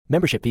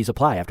Membership fees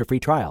apply after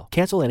free trial.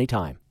 Cancel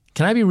anytime.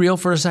 Can I be real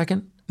for a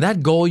second?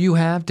 That goal you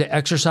have to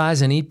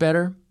exercise and eat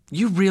better,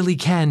 you really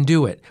can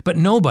do it. But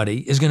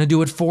nobody is going to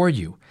do it for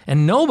you.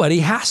 And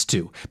nobody has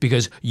to,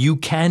 because you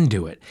can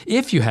do it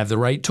if you have the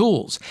right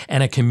tools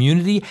and a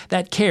community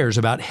that cares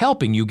about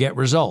helping you get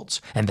results.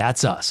 And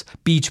that's us,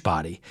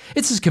 Beachbody.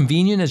 It's as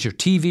convenient as your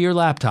TV or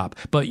laptop,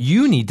 but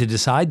you need to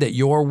decide that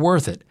you're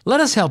worth it. Let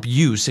us help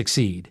you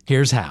succeed.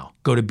 Here's how.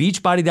 Go to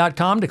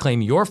beachbody.com to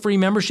claim your free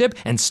membership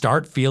and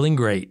start feeling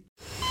great.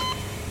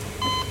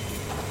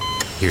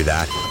 Hear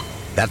that?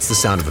 That's the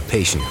sound of a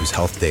patient whose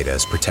health data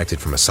is protected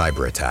from a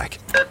cyber attack.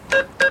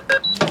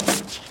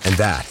 And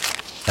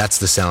that's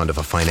the sound of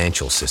a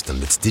financial system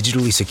that's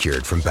digitally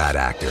secured from bad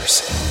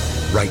actors.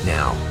 Right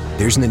now,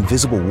 there's an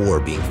invisible war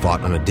being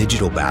fought on a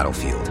digital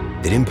battlefield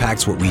that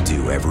impacts what we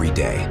do every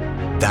day.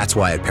 That's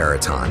why at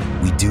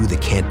Peraton, we do the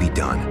can't be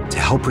done to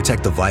help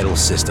protect the vital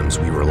systems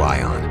we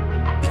rely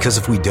on. Because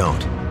if we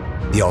don't,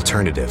 the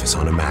alternative is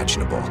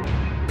unimaginable.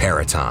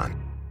 Peraton.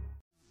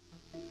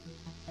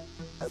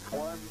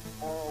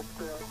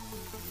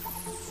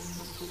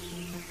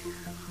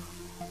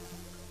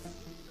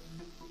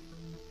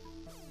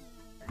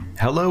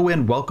 Hello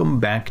and welcome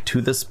back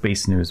to the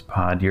Space News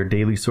Pod, your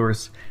daily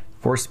source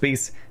for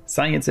space,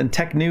 science, and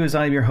tech news.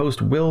 I'm your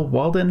host, Will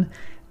Walden,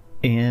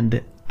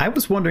 and I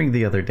was wondering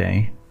the other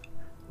day,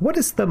 what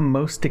is the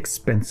most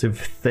expensive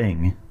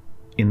thing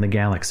in the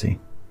galaxy?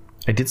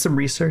 I did some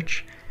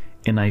research,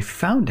 and I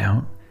found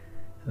out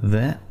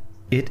that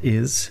it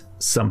is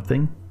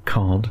something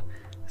called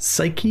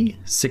Psyche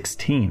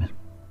 16.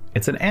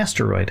 It's an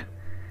asteroid,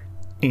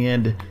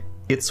 and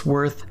it's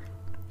worth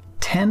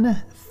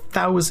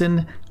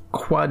 10,000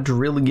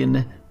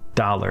 quadrillion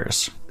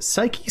dollars.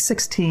 Psyche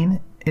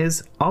 16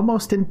 is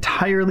almost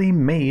entirely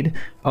made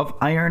of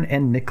iron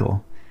and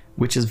nickel,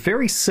 which is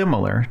very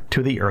similar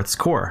to the Earth's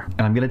core.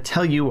 And I'm going to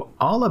tell you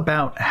all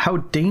about how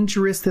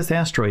dangerous this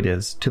asteroid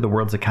is to the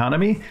world's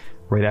economy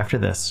right after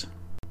this.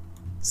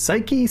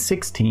 Psyche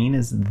 16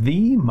 is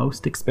the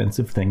most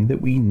expensive thing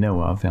that we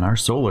know of in our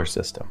solar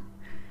system.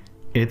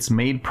 It's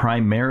made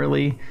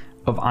primarily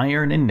of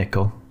iron and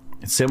nickel.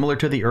 It's similar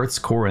to the Earth's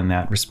core in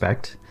that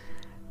respect.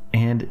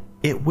 And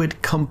it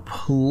would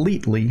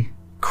completely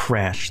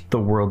crash the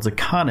world's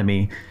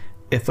economy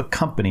if a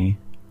company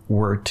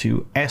were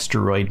to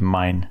asteroid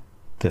mine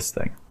this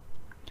thing.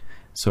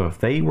 So if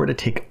they were to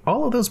take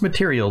all of those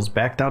materials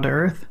back down to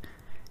Earth,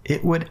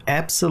 it would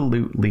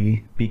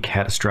absolutely be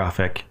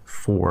catastrophic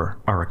for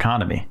our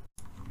economy.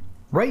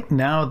 Right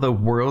now, the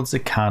world's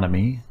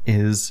economy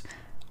is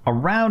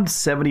around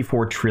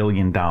 $74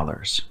 trillion.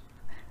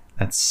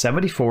 That's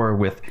 74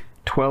 with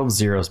 12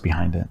 zeros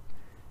behind it.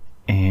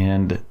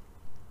 And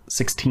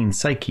 16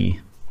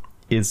 Psyche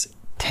is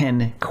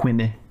 $10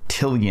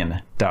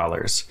 quintillion,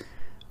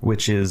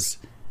 which is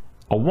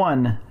a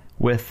 1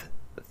 with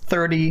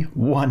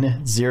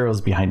 31 zeros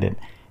behind it.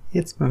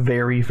 It's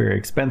very, very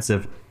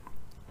expensive.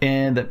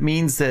 And that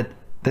means that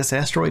this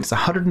asteroid is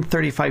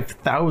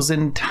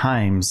 135,000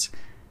 times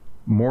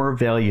more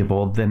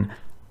valuable than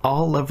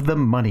all of the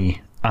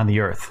money on the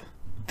Earth.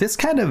 This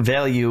kind of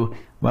value,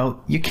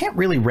 well, you can't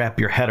really wrap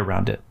your head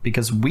around it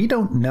because we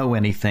don't know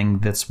anything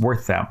that's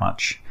worth that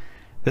much.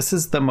 This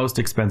is the most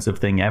expensive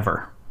thing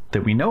ever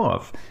that we know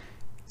of.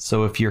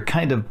 So if you're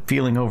kind of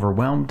feeling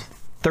overwhelmed,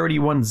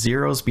 31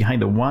 zeros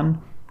behind a 1,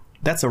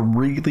 that's a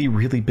really,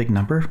 really big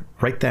number.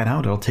 Write that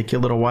out. It'll take you a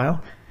little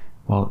while.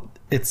 Well,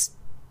 it's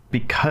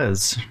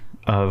because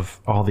of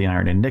all the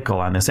iron and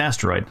nickel on this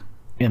asteroid.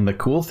 And the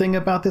cool thing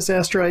about this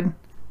asteroid,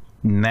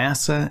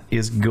 NASA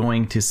is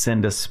going to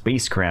send a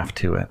spacecraft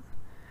to it.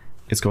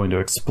 It's going to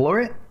explore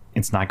it.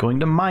 It's not going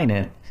to mine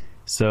it.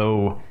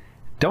 So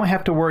don't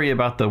have to worry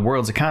about the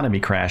world's economy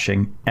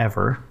crashing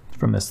ever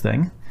from this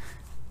thing.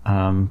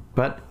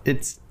 But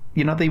it's,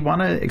 they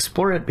want to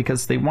explore it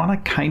because they want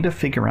to kind of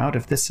figure out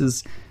if this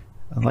is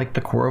like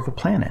the core of a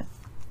planet.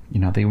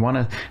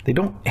 They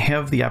don't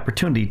have the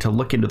opportunity to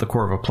look into the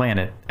core of a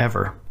planet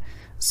ever.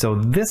 So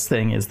this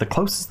thing is the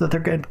closest that they're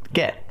going to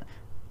get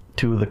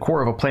to the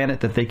core of a planet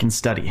that they can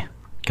study,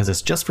 because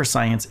it's just for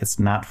science. It's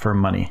not for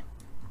money.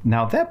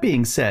 Now, that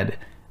being said,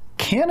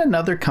 can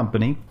another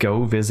company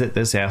go visit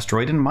this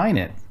asteroid and mine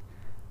it?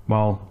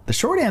 Well, the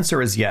short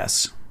answer is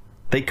yes,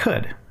 they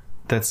could.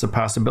 That's a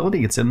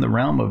possibility. It's in the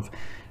realm of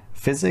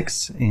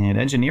physics and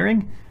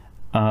engineering.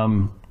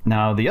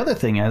 Now, the other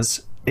thing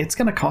is, it's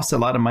going to cost a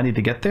lot of money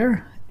to get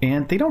there,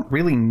 and they don't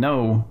really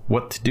know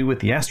what to do with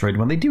the asteroid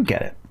when they do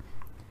get it.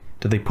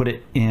 Do they put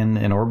it in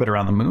an orbit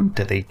around the moon?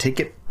 Do they take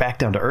it back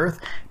down to Earth?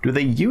 Do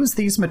they use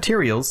these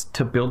materials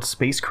to build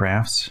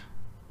spacecrafts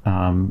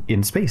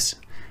in space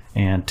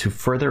and to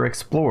further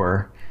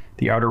explore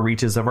the outer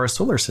reaches of our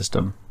solar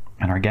system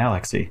and our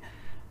galaxy?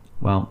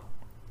 Well,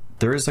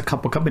 there's a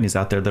couple companies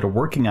out there that are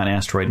working on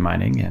asteroid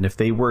mining, and if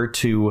they were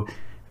to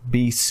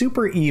be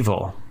super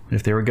evil,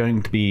 if they were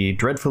going to be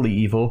dreadfully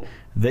evil,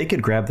 they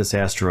could grab this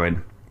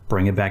asteroid,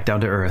 bring it back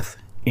down to Earth,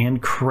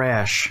 and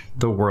crash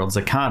the world's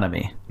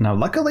economy. Now,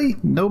 luckily,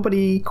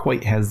 nobody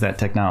quite has that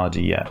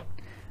technology yet.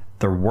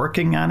 They're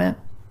working on it,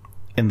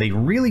 and they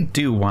really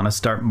do want to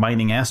start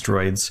mining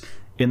asteroids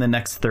in the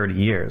next 30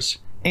 years.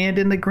 And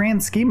in the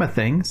grand scheme of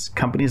things,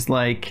 companies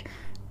like,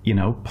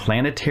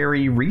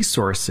 Planetary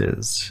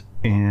Resources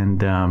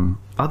and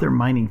other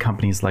mining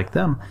companies like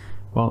them,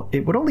 well,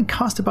 it would only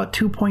cost about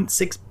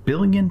 $2.6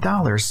 billion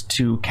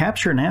to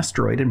capture an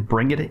asteroid and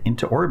bring it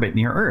into orbit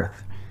near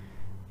Earth.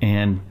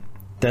 And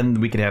then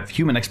we could have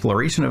human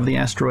exploration of the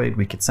asteroid.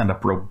 We could send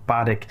up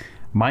robotic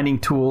mining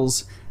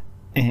tools,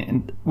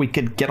 and we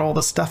could get all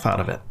the stuff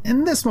out of it.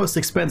 And this most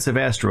expensive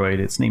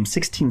asteroid, it's named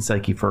 16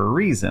 Psyche for a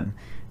reason.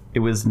 It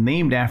was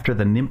named after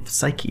the nymph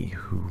Psyche,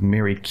 who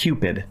married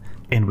Cupid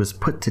and was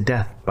put to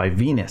death by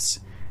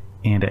Venus.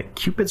 And at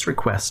Cupid's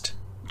request,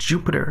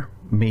 Jupiter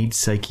made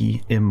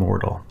Psyche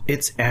immortal.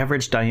 Its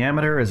average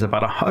diameter is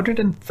about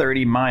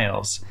 130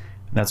 miles.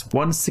 That's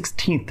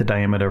 1/16 the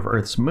diameter of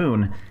Earth's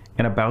moon,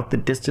 and about the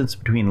distance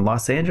between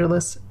Los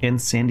Angeles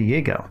and San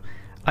Diego.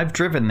 I've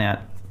driven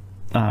that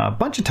a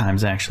bunch of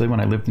times, actually, when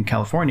I lived in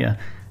California.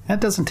 That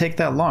doesn't take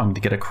that long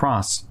to get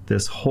across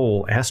this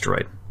whole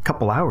asteroid. A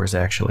couple hours,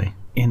 actually.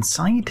 And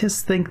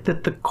scientists think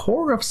that the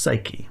core of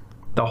Psyche,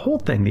 the whole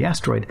thing, the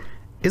asteroid,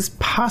 is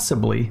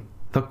possibly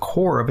the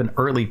core of an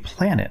early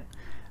planet,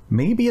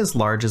 maybe as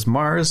large as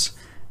Mars,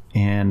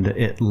 and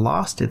it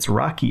lost its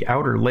rocky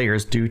outer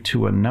layers due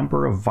to a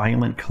number of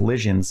violent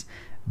collisions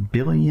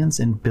billions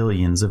and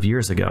billions of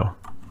years ago.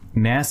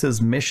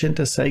 NASA's mission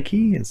to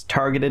Psyche is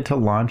targeted to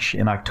launch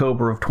in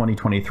October of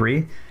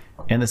 2023,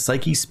 and the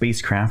Psyche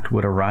spacecraft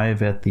would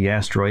arrive at the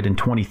asteroid in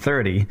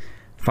 2030,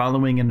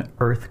 following an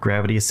Earth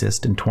gravity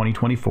assist in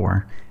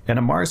 2024 and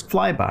a Mars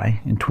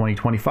flyby in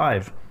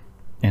 2025.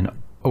 And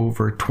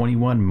over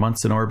 21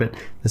 months in orbit,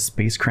 the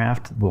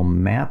spacecraft will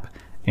map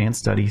and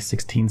study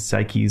 16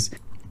 Psyche's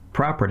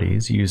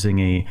properties using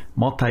a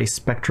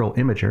multispectral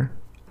imager,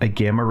 a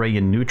gamma ray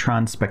and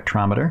neutron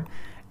spectrometer,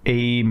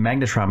 a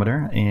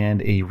magnetometer,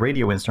 and a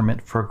radio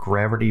instrument for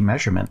gravity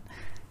measurement.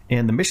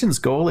 And the mission's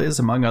goal is,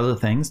 among other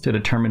things, to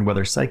determine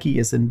whether Psyche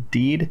is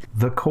indeed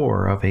the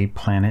core of a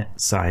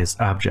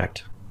planet-sized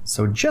object.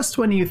 So just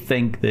when you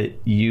think that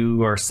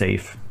you are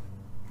safe,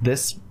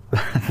 this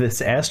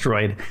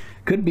asteroid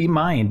could be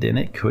mined and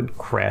it could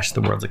crash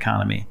the world's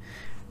economy.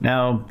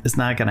 Now, it's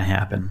not going to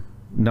happen.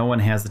 No one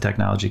has the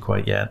technology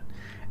quite yet.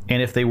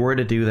 And if they were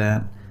to do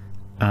that,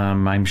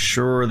 I'm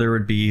sure there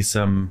would be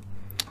some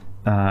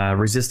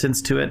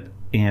resistance to it,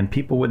 and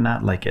people would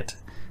not like it.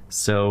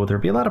 So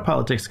there'd be a lot of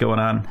politics going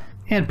on,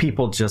 and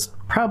people just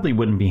probably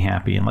wouldn't be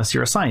happy unless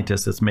you're a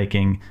scientist that's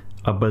making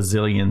a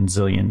bazillion,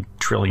 zillion,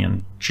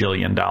 trillion,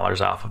 jillion dollars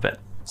off of it.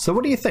 So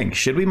what do you think?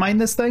 Should we mine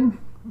this thing?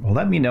 Well,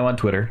 let me know on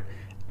Twitter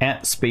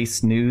at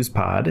Space News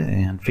Pod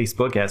and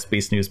Facebook at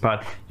Space News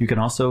Pod. You can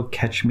also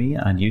catch me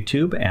on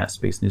YouTube at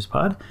Space News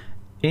Pod,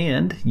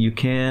 and you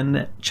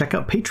can check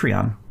out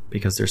Patreon,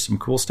 because there's some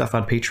cool stuff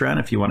on Patreon.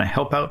 If you want to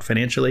help out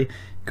financially,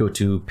 go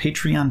to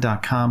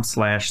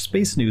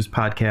patreon.com/Space News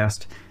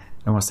Podcast.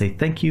 I want to say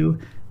thank you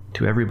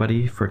to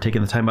everybody for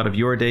taking the time out of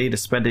your day to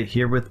spend it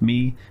here with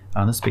me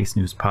on the Space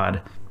News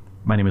Pod.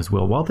 My name is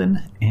Will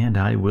Walden, and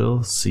I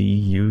will see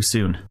you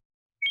soon.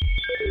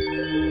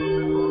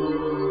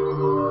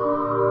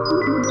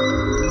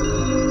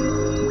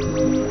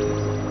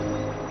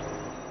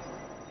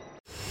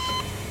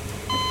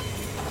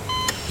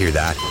 Hear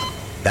that?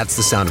 That's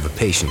the sound of a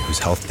patient whose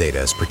health data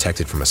is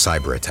protected from a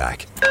cyber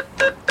attack.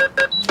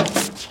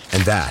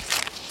 And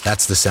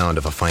that's the sound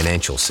of a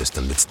financial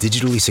system that's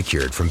digitally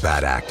secured from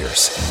bad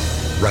actors.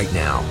 Right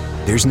now,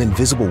 there's an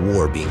invisible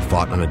war being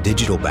fought on a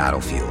digital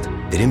battlefield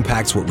that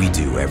impacts what we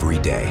do every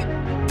day.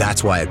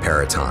 That's why at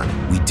Peraton,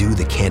 we do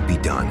the can't be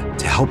done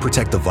to help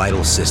protect the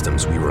vital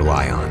systems we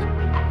rely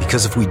on.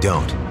 Because if we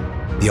don't,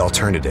 the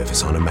alternative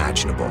is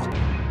unimaginable.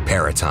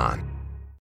 Peraton.